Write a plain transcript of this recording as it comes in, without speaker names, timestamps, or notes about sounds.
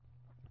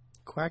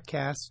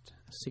Quackcast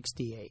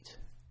 68,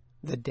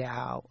 The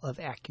Tao of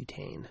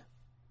Accutane.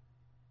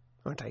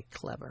 Aren't I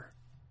clever?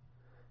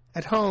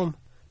 At home,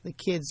 the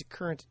kids'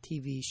 current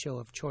TV show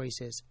of choice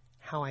is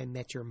How I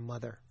Met Your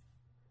Mother.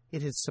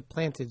 It has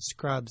supplanted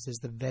Scrubs as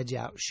the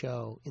veg-out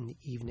show in the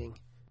evening.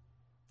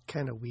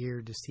 Kind of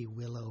weird to see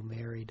Willow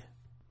married.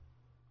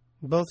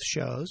 Both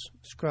shows,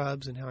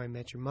 Scrubs and How I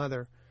Met Your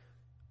Mother,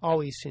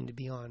 always seem to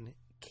be on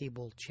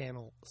cable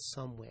channel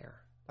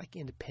somewhere, like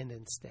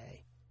Independence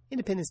Day.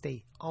 Independence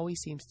Day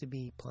always seems to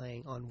be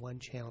playing on one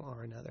channel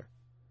or another.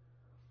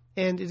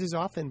 And it is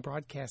often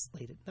broadcast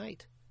late at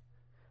night.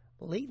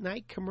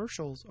 Late-night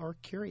commercials are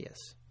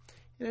curious.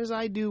 And as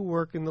I do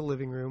work in the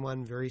living room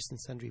on various and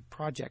sundry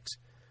projects,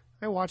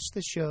 I watch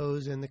the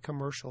shows and the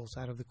commercials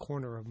out of the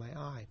corner of my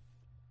eye.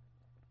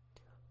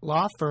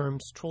 Law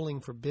firms trolling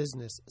for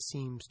business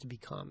seems to be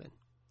common.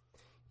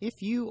 If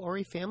you or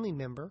a family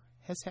member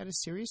has had a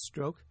serious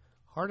stroke,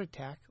 heart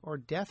attack, or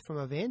death from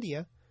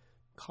Avandia,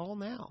 call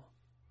now.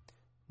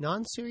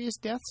 Non-serious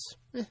deaths?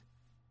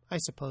 I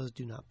suppose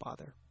do not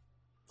bother.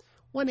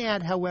 One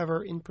ad,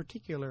 however, in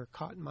particular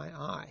caught my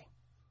eye.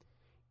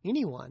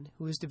 Anyone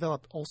who has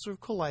developed ulcerative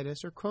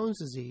colitis or Crohn's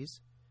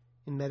disease,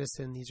 in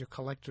medicine these are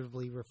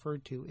collectively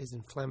referred to as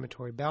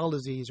inflammatory bowel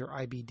disease or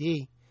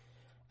IBD,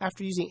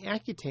 after using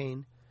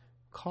Accutane,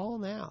 call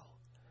now.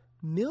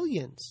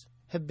 Millions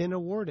have been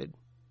awarded.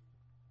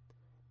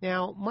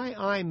 Now, my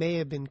eye may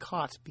have been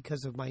caught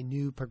because of my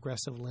new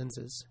progressive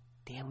lenses.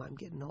 Damn, I'm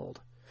getting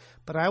old.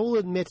 But I will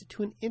admit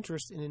to an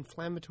interest in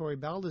inflammatory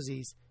bowel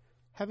disease,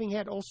 having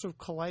had ulcerative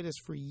colitis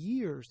for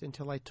years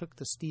until I took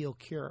the Steel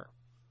Cure.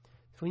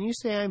 So when you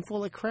say I'm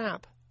full of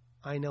crap,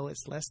 I know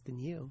it's less than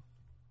you.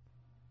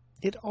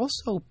 It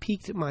also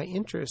piqued my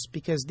interest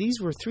because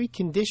these were three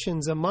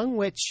conditions among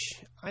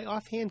which I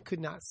offhand could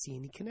not see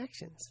any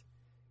connections.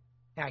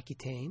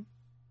 Accutane,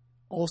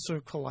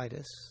 ulcerative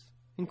colitis,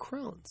 and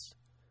Crohn's.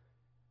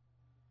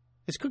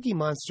 As Cookie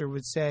Monster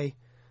would say,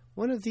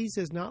 one of these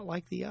is not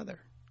like the other.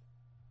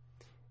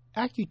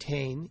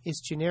 Accutane,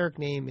 its generic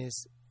name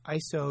is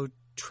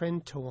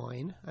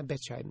isotretinoin. I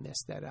bet you I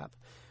messed that up.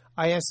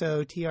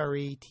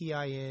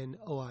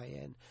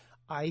 isotretinoin.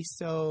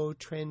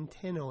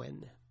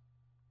 Isotretinoin.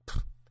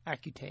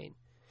 Accutane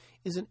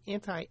is an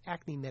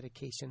anti-acne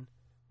medication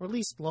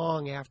released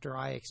long after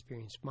I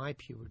experienced my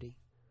puberty.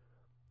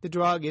 The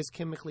drug is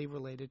chemically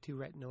related to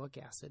retinoic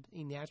acid,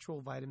 a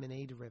natural vitamin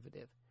A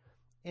derivative,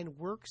 and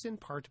works in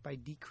part by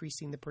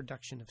decreasing the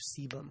production of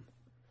sebum.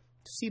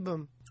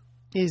 Sebum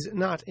is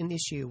not an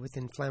issue with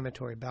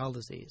inflammatory bowel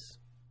disease.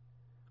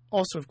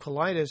 Ulcerative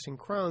colitis and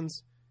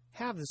Crohn's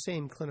have the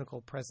same clinical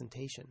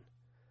presentation.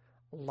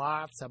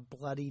 Lots of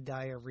bloody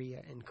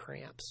diarrhea and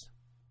cramps.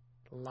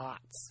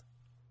 Lots.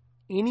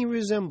 Any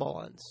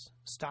resemblance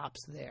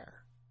stops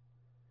there.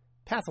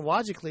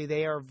 Pathologically,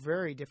 they are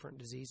very different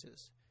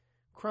diseases.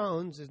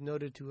 Crohn's is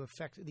noted to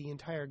affect the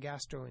entire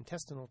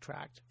gastrointestinal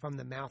tract from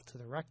the mouth to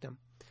the rectum,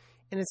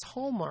 and its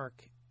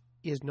hallmark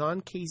is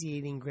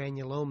non-caseating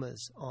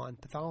granulomas on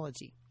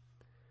pathology.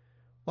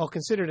 While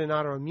considered an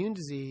autoimmune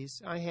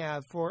disease, I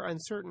have, for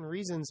uncertain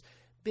reasons,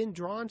 been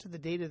drawn to the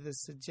data that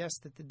suggests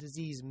that the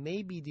disease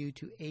may be due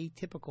to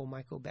atypical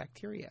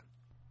mycobacteria.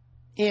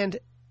 And,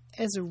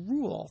 as a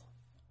rule,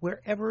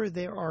 wherever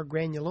there are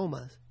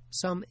granulomas,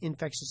 some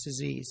infectious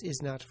disease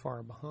is not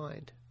far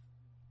behind.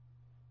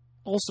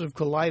 Ulcerative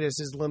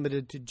colitis is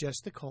limited to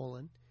just the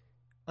colon.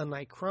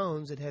 Unlike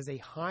Crohn's, it has a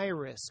high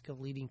risk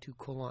of leading to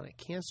colonic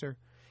cancer,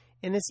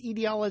 and its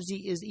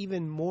etiology is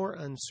even more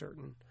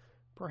uncertain.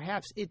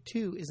 Perhaps it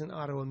too is an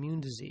autoimmune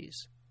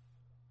disease.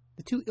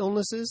 The two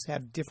illnesses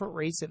have different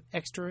rates of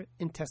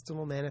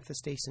extraintestinal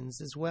manifestations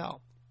as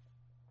well.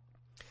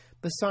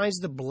 Besides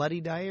the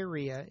bloody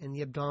diarrhea and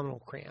the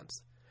abdominal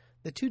cramps,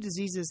 the two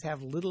diseases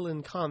have little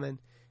in common,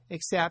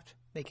 except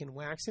they can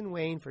wax and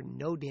wane for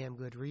no damn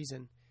good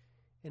reason.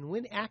 And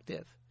when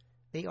active,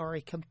 they are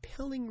a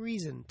compelling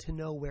reason to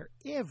know where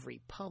every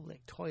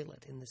public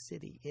toilet in the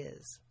city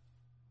is.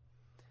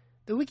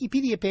 The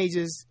Wikipedia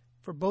pages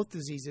for both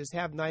diseases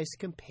have nice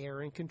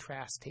compare and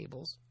contrast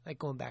tables, like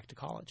going back to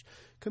college.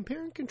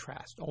 Compare and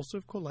contrast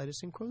ulcerative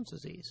colitis and Crohn's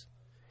disease.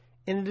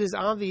 And it is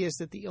obvious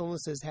that the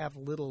illnesses have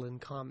little in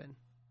common.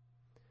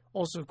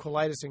 Ulcerative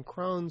colitis and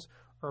Crohn's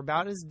are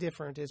about as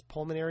different as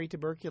pulmonary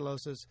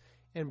tuberculosis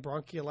and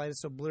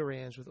bronchiolitis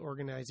obliterans with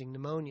organizing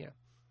pneumonia.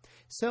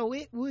 So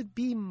it would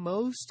be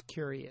most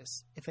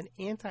curious if an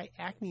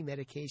anti-acne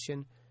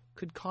medication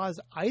could cause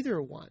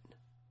either one,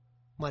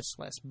 much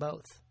less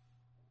both.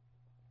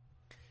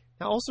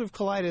 Now, ulcerative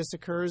colitis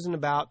occurs in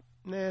about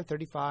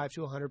 35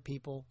 to 100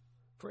 people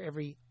for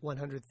every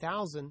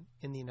 100,000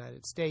 in the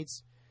United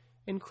States,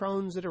 and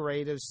Crohn's at a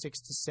rate of 6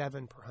 to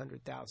 7 per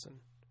 100,000.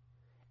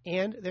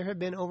 And there have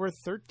been over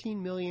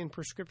 13 million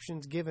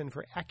prescriptions given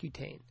for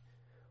Accutane,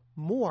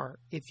 more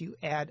if you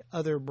add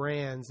other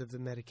brands of the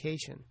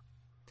medication.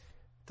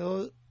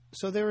 So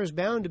there is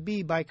bound to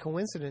be, by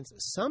coincidence,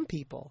 some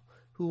people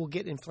who will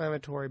get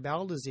inflammatory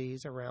bowel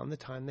disease around the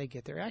time they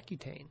get their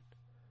Accutane.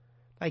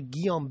 Like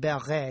Guillaume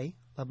Barret,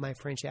 love my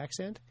French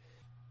accent,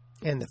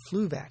 and the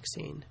flu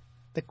vaccine.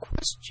 The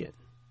question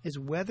is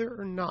whether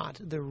or not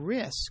the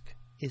risk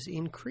is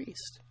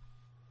increased.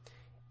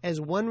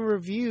 As one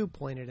review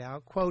pointed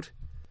out, quote,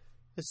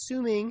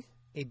 assuming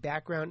a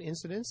background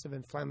incidence of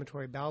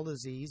inflammatory bowel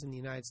disease in the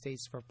United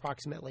States of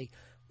approximately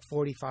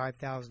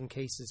 45,000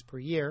 cases per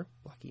year,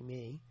 lucky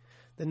me,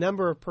 the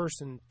number of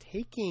persons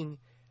taking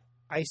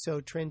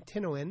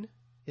isotretinoin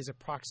is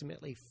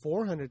approximately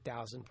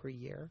 400,000 per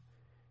year,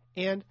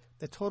 and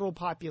the total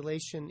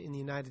population in the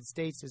United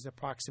States is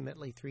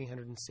approximately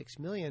 306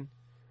 million,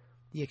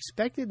 the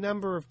expected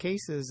number of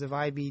cases of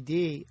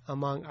IBD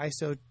among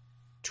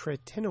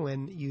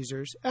isotretinoin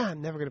users,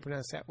 I'm never going to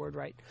pronounce that word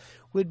right,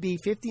 would be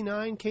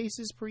 59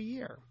 cases per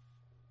year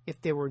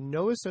if there were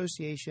no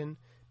association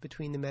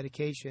between the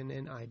medication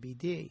and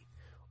IBD,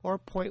 or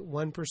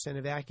 0.1%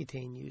 of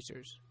Accutane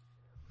users.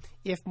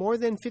 If more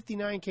than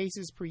 59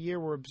 cases per year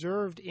were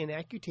observed in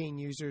Accutane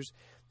users,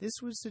 this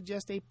would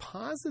suggest a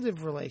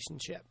positive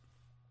relationship.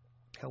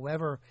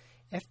 However,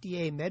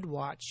 FDA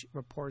MedWatch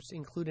reports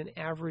include an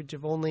average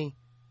of only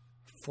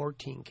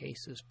 14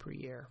 cases per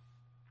year.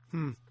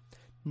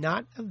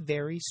 Not a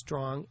very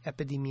strong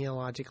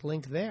epidemiologic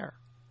link there.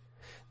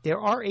 There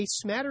are a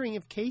smattering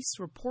of case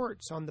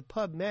reports on the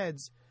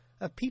PubMeds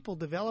of people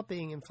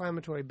developing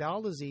inflammatory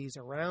bowel disease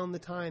around the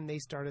time they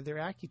started their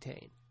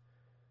Accutane.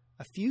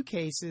 A few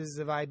cases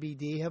of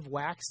IBD have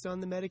waxed on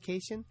the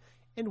medication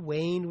and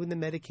waned when the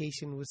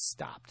medication was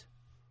stopped.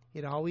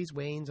 It always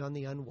wanes on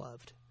the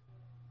unloved.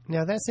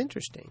 Now that's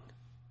interesting,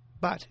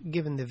 but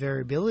given the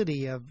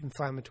variability of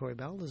inflammatory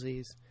bowel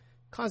disease,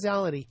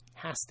 causality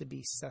has to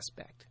be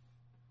suspect.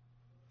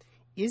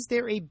 Is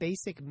there a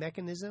basic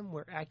mechanism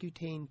where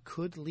Accutane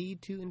could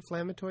lead to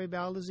inflammatory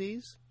bowel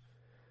disease?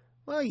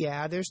 Well,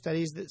 yeah, there are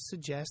studies that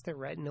suggest that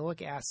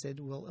retinoic acid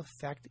will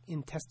affect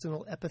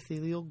intestinal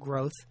epithelial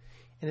growth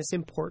and is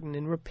important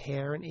in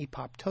repair and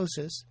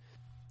apoptosis,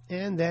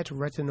 and that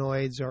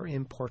retinoids are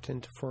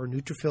important for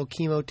neutrophil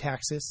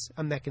chemotaxis,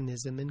 a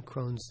mechanism in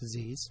Crohn's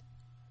disease.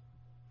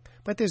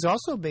 But there's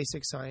also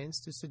basic science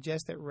to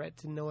suggest that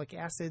retinoic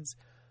acids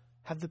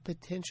have the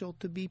potential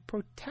to be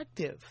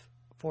protective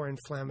for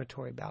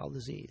inflammatory bowel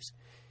disease,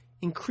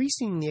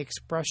 increasing the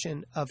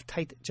expression of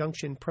tight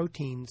junction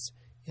proteins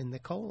in the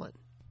colon,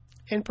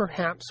 and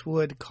perhaps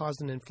would cause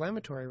an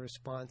inflammatory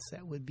response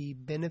that would be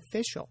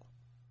beneficial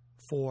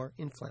for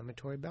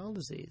inflammatory bowel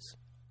disease.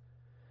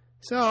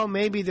 So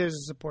maybe there's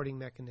a supporting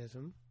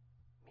mechanism,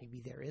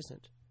 maybe there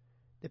isn't.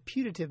 The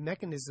putative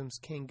mechanisms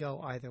can go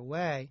either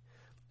way,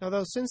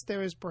 although since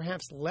there is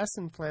perhaps less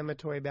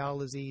inflammatory bowel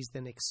disease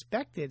than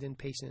expected in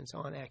patients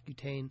on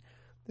Accutane,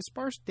 the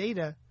sparse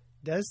data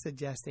does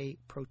suggest a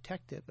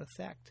protective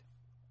effect.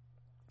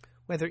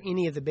 Whether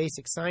any of the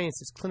basic science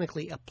is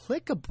clinically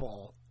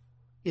applicable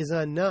is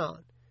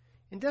unknown,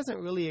 and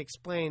doesn't really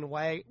explain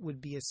why it would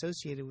be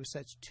associated with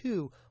such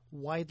two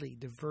widely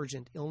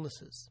divergent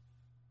illnesses.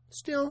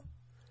 Still,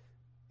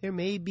 there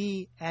may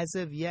be as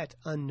of yet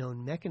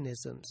unknown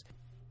mechanisms,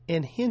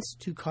 and hints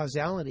to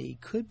causality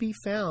could be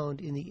found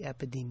in the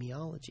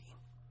epidemiology.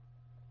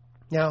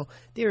 Now,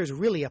 there is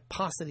really a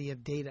paucity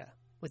of data,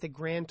 with a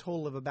grand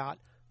total of about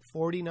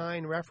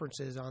 49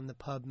 references on the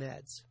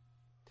PubMeds.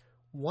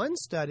 One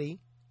study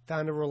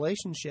found a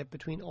relationship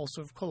between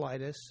ulcerative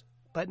colitis,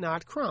 but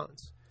not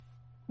Crohn's,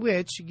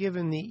 which,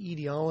 given the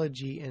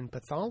etiology and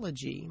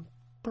pathology,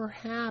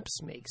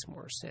 perhaps makes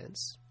more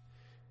sense.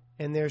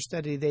 In their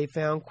study, they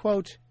found,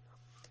 quote,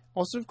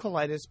 ulcerative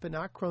colitis, but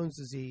not Crohn's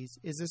disease,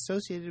 is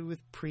associated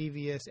with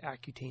previous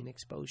Accutane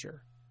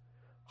exposure.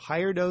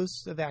 Higher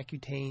dose of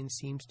Accutane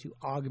seems to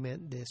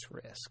augment this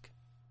risk.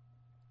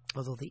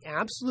 Although the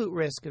absolute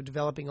risk of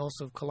developing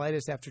ulcerative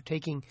colitis after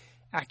taking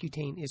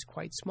Accutane is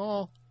quite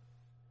small,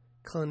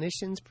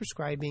 clinicians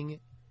prescribing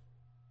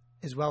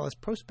as well as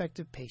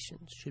prospective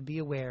patients should be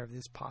aware of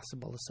this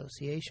possible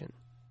association.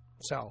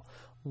 So,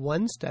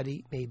 one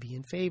study may be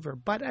in favor,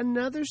 but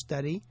another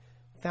study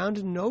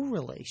found no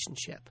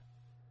relationship.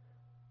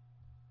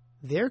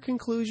 Their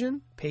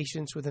conclusion,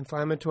 patients with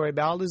inflammatory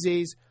bowel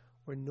disease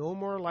were no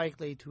more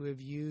likely to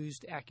have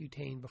used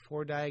Accutane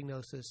before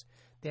diagnosis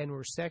than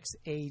were sex,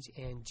 age,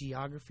 and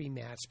geography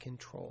matched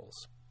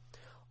controls.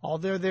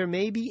 Although there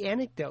may be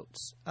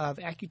anecdotes of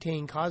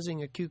Accutane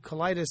causing acute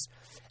colitis,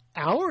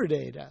 our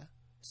data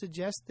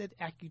suggests that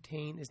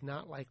Accutane is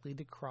not likely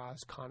to cause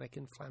chronic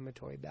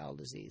inflammatory bowel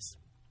disease.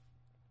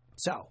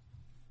 So,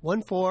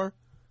 1 for,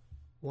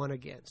 1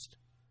 against.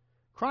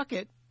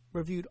 Crockett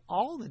reviewed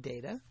all the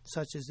data,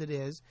 such as it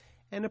is,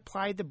 and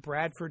applied the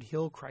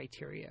Bradford-Hill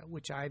criteria,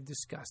 which I've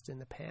discussed in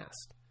the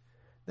past.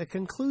 The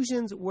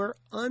conclusions were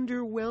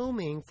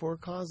underwhelming for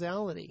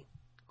causality.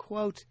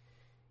 Quote,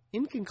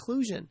 in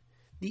conclusion,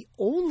 the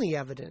only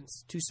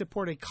evidence to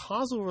support a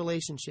causal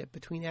relationship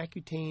between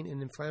Accutane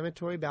and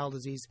inflammatory bowel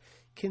disease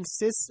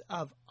consists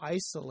of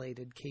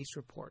isolated case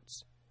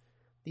reports.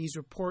 These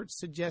reports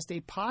suggest a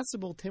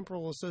possible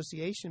temporal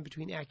association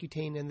between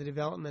Accutane and the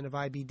development of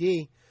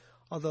IBD,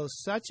 although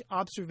such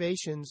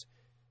observations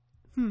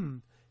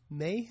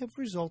may have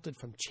resulted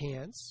from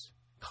chance,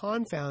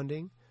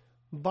 confounding,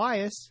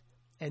 bias,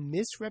 and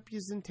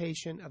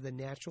misrepresentation of the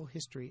natural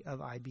history of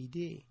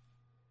IBD.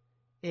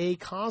 A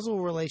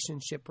causal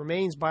relationship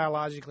remains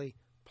biologically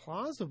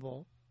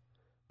plausible,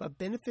 but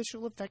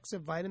beneficial effects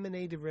of vitamin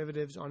A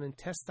derivatives on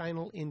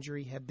intestinal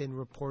injury have been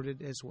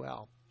reported as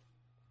well.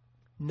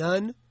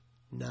 None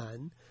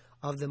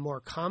of the more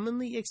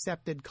commonly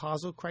accepted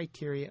causal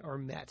criteria are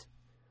met.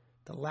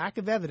 The lack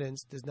of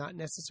evidence does not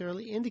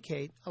necessarily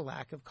indicate a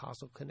lack of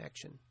causal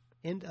connection.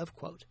 End of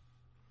quote.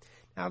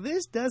 Now,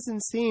 this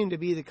doesn't seem to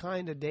be the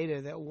kind of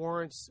data that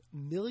warrants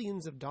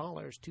millions of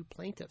dollars to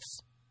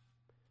plaintiffs.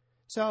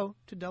 So,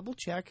 to double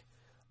check,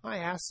 I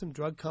asked some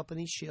drug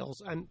company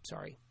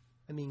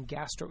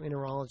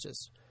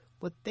gastroenterologists,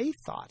 what they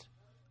thought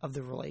of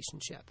the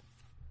relationship.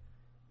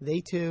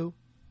 They, too,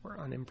 were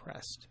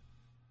unimpressed.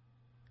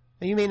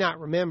 Now, you may not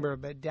remember,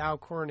 but Dow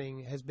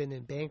Corning has been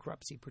in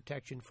bankruptcy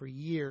protection for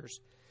years,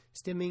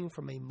 stemming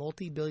from a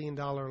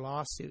multi-billion-dollar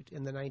lawsuit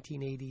in the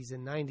 1980s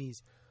and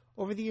 90s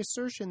over the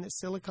assertion that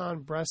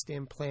silicone breast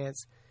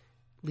implants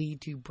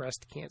lead to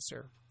breast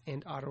cancer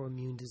and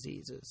autoimmune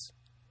diseases.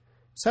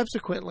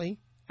 Subsequently,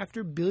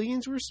 after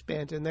billions were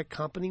spent and the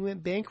company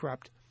went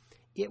bankrupt,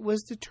 it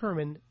was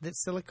determined that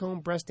silicone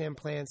breast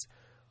implants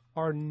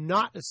are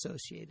not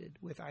associated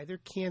with either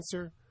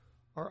cancer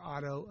or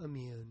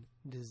autoimmune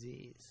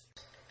disease.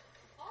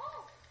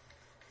 Oh,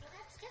 well,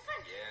 that's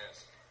different.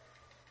 Yes.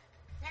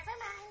 Never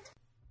mind.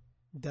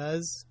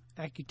 Does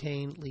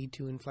Accutane lead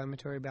to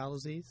inflammatory bowel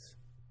disease?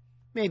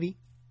 Maybe.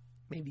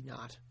 Maybe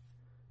not.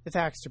 The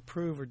facts to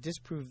prove or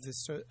disprove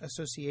this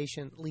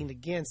association lean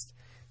against.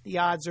 The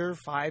odds are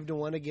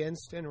 5-1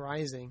 against and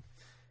rising.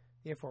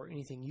 Therefore,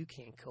 anything you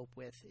can't cope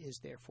with is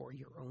therefore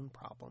your own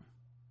problem.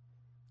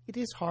 It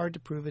is hard to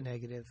prove a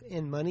negative,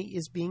 and money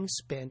is being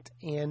spent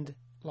and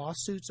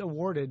lawsuits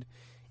awarded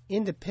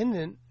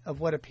independent of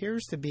what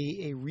appears to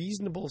be a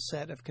reasonable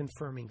set of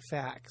confirming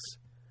facts.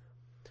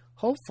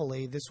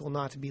 Hopefully, this will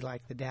not be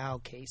like the Dow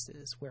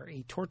cases, where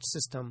a tort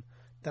system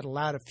that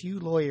allowed a few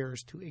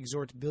lawyers to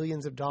extort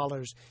billions of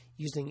dollars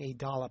using a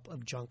dollop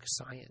of junk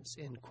science,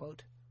 end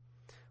quote.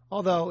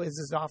 Although, as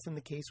is often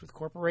the case with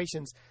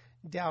corporations,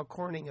 Dow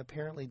Corning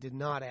apparently did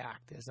not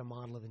act as a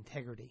model of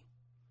integrity.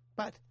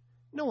 But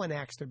no one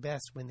acts their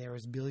best when there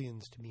is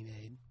billions to be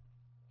made.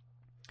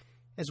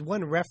 As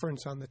one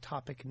reference on the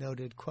topic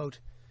noted, quote,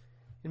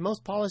 in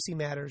most policy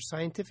matters,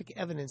 scientific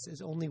evidence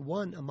is only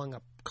one among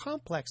a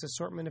complex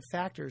assortment of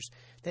factors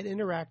that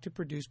interact to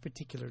produce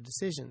particular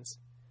decisions.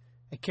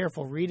 A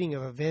careful reading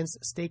of events,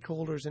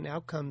 stakeholders, and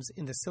outcomes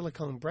in the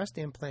silicone breast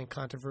implant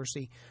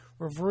controversy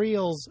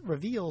reveals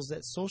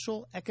that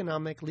social,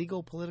 economic,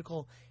 legal,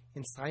 political,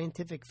 and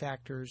scientific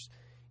factors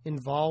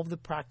involve the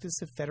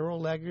practice of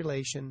federal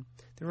regulation,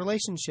 the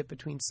relationship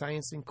between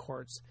science and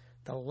courts,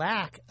 the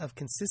lack of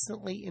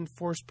consistently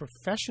enforced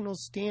professional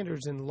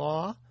standards in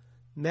law,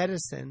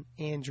 medicine,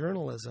 and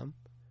journalism.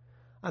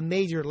 A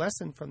major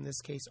lesson from this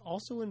case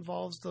also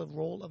involves the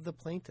role of the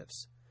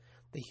plaintiffs.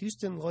 The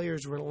Houston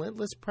lawyers'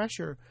 relentless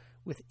pressure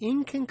with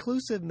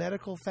inconclusive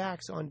medical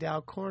facts on Dow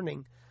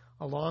Corning,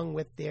 along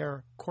with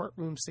their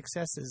courtroom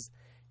successes,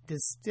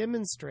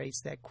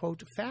 demonstrates that,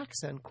 quote,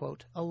 facts,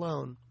 unquote,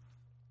 alone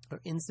are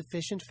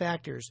insufficient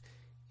factors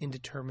in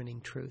determining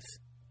truth.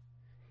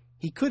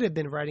 He could have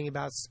been writing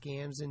about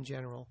scams in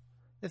general.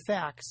 The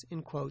facts,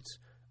 in quotes,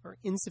 are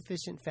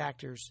insufficient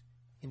factors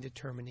in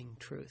determining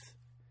truth.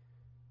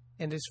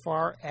 And as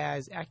far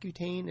as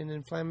Accutane and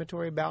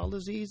inflammatory bowel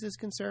disease is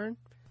concerned,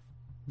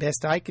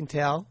 best I can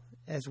tell,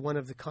 as one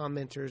of the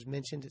commenters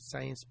mentioned at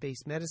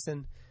Science-Based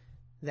Medicine,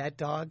 that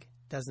dog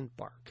doesn't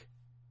bark.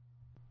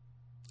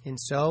 And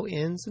so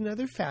ends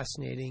another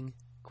fascinating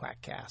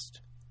Quackcast.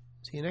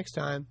 See you next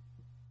time.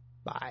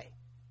 Bye.